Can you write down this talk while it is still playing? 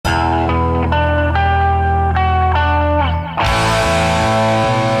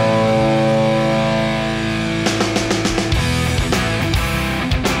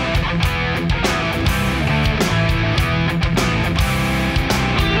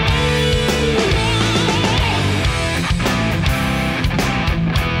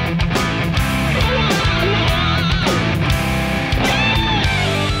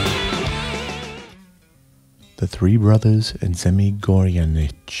Three brothers and Zemy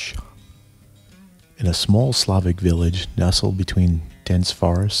Gorynych. In a small Slavic village nestled between dense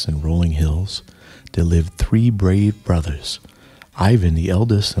forests and rolling hills, there lived three brave brothers: Ivan, the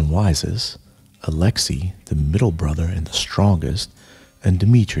eldest and wisest; Alexei, the middle brother and the strongest; and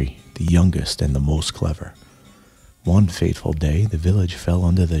Dmitri, the youngest and the most clever. One fateful day, the village fell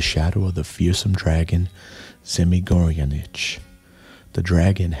under the shadow of the fearsome dragon, Zemy Gorynych. The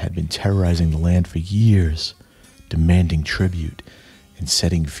dragon had been terrorizing the land for years, demanding tribute and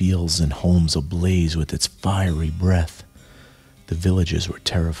setting fields and homes ablaze with its fiery breath. The villagers were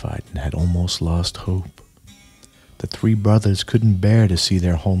terrified and had almost lost hope. The three brothers couldn't bear to see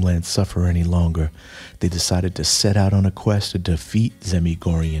their homeland suffer any longer. They decided to set out on a quest to defeat Zemy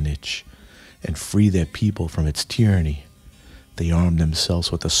Gorynych and free their people from its tyranny. They armed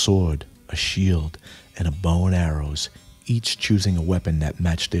themselves with a sword, a shield, and a bow and arrows, each choosing a weapon that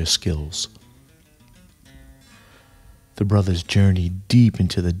matched their skills. The brothers journeyed deep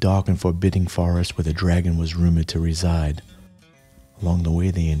into the dark and forbidding forest where the dragon was rumored to reside. Along the way,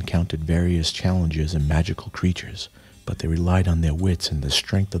 they encountered various challenges and magical creatures, but they relied on their wits and the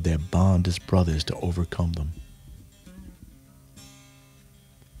strength of their bond as brothers to overcome them.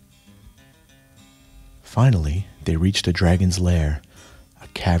 Finally, they reached the dragon's lair, a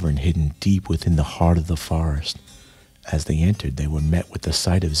cavern hidden deep within the heart of the forest. As they entered, they were met with the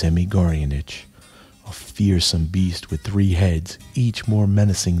sight of Zemy Gorynych, a fearsome beast with three heads, each more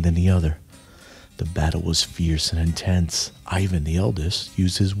menacing than the other. The battle was fierce and intense. Ivan, the eldest,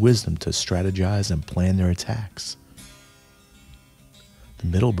 used his wisdom to strategize and plan their attacks. The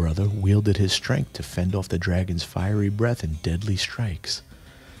middle brother wielded his strength to fend off the dragon's fiery breath and deadly strikes.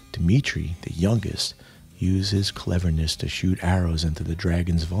 Dmitri, the youngest, used his cleverness to shoot arrows into the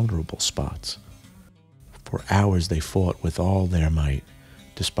dragon's vulnerable spots. For hours they fought with all their might.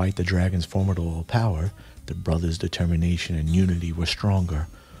 Despite the dragon's formidable power, the brothers' determination and unity were stronger.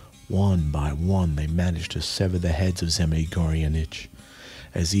 One by one, they managed to sever the heads of Zemy Gorynych.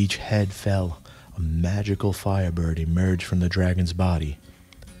 As each head fell, a magical firebird emerged from the dragon's body,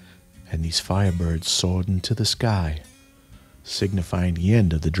 and these firebirds soared into the sky, signifying the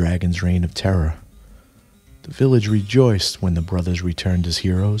end of the dragon's reign of terror. The village rejoiced when the brothers returned as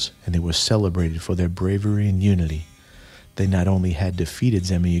heroes, and they were celebrated for their bravery and unity. They not only had defeated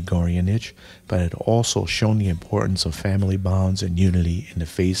Zemy Gorynych, but had also shown the importance of family bonds and unity in the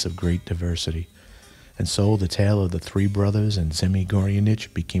face of great diversity. And so the tale of the three brothers and Zemy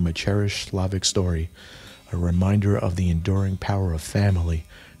Gorynych became a cherished Slavic story, a reminder of the enduring power of family,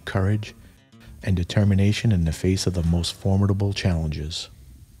 courage, and determination in the face of the most formidable challenges.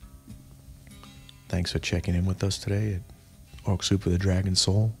 Thanks for checking in with us today at Orc Soup of the Dragon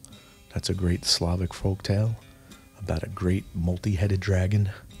Soul. That's a great Slavic folktale about a great multi-headed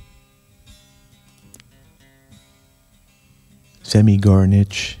dragon. Zemy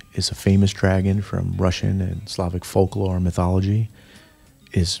Gorynych is a famous dragon from Russian and Slavic folklore and mythology,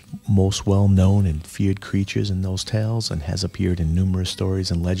 is most well known and feared creatures in those tales, and has appeared in numerous stories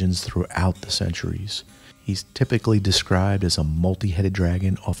and legends throughout the centuries. He's typically described as a multi-headed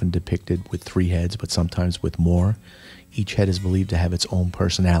dragon, often depicted with three heads, but sometimes with more. Each head is believed to have its own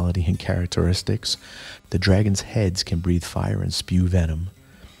personality and characteristics. The dragon's heads can breathe fire and spew venom.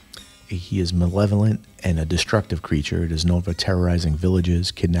 He is malevolent and a destructive creature. It is known for terrorizing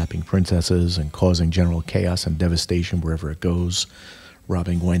villages, kidnapping princesses, and causing general chaos and devastation wherever it goes,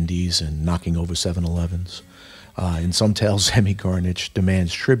 robbing Wendy's and knocking over 7-Elevens. In some tales, Zemy Gorynych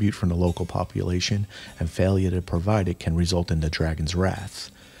demands tribute from the local population, and failure to provide it can result in the dragon's wrath.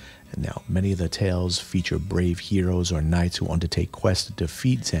 And now, many of the tales feature brave heroes or knights who undertake quests to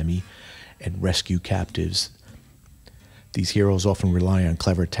defeat Zemy and rescue captives. These heroes often rely on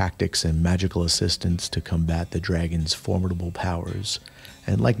clever tactics and magical assistance to combat the dragon's formidable powers.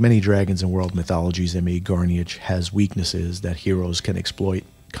 And like many dragons in world mythology, Zemy Gorynych has weaknesses that heroes can exploit.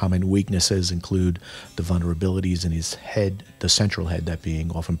 Common weaknesses include the vulnerabilities in his head, the central head, that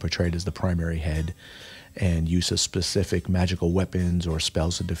being often portrayed as the primary head, and use of specific magical weapons or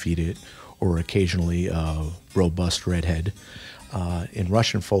spells to defeat it, or occasionally a robust redhead. In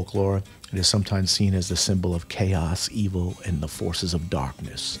Russian folklore, it is sometimes seen as the symbol of chaos, evil, and the forces of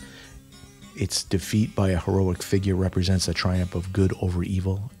darkness. Its defeat by a heroic figure represents the triumph of good over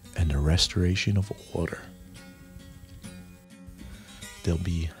evil and the restoration of order. There'll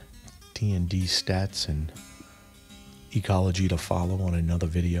be D&D stats and ecology to follow on another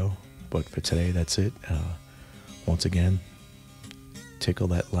video. But for today, that's it. Once again, tickle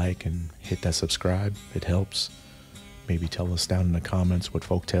that like and hit that subscribe. It helps. Maybe tell us down in the comments what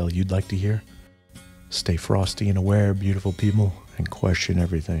folktale you'd like to hear. Stay frosty and aware, beautiful people, and question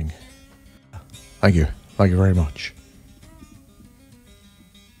everything. Thank you. Thank you very much.